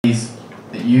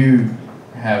that you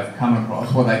have come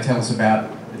across, what they tell us about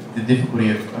the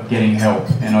difficulty of getting help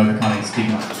and overcoming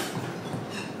stigma?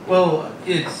 Well,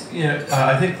 it's,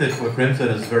 I think that what Graham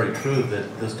said is very true,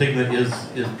 that the stigma is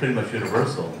pretty much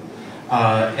universal.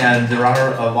 And there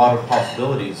are a lot of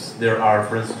possibilities. There are,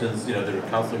 for instance, there are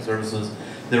counseling services.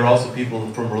 There are also people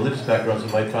from religious backgrounds who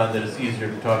might find that it's easier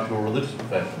to talk to a religious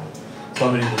professional,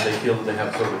 somebody that they feel that they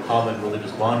have sort of a common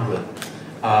religious bond with.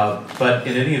 But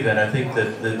in any event, I think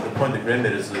that the point that Graham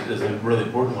made is a really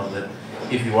important one, that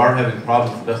if you are having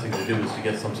problems, the best thing to do is to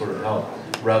get some sort of help,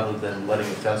 rather than letting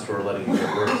it fester or letting it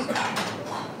get worse.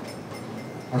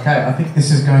 Okay, I think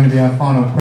this is going to be our final question.